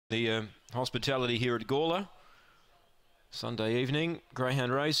The hospitality here at Gawler. Sunday evening,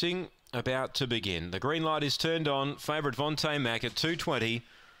 greyhound racing about to begin. The green light is turned on. Favourite Vontae Mac at 2:20.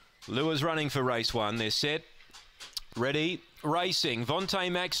 Lures running for race one. They're set. Ready, racing. Vontae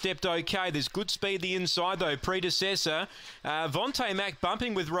Mac stepped okay. There's good speed the inside though. Predecessor. Vontae Mac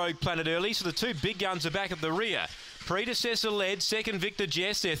bumping with Rogue Planet early, so the two big guns are back at the rear. Predecessor led, second Victor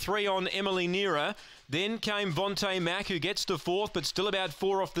Jess. They're three on Emily Nearer. Then came Vontae Mac, who gets to fourth, but still about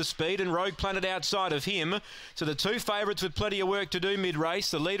four off the speed, and Rogue Planet outside of him. So the two favourites with plenty of work to do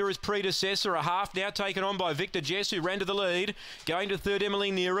mid-race. The leader is Predecessor, a half now taken on by Victor Jess, who ran to the lead. Going to third, Emily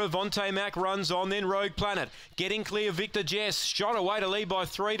Nearer. Vontae Mac runs on, then Rogue Planet. Getting clear, Victor Jess. Shot away to lead by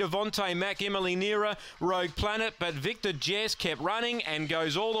three to Vontae Mac, Emily Nearer, Rogue Planet, but Victor Jess kept running and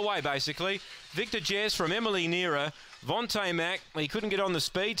goes all the way, basically. Victor Jess from Emily Nearer. Vontae Mac, he couldn't get on the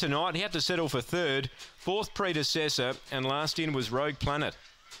speed tonight. He had to settle for third. Fourth, Predecessor, and last in was Rogue Planet.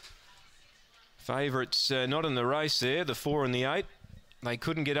 Favourites not in the race there, the 4 and the 8. They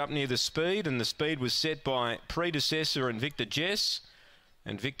couldn't get up near the speed, and the speed was set by Predecessor and Victor Jess.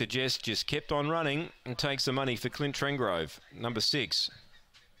 And Victor Jess just kept on running and takes the money for Clint Trengrove, number 6.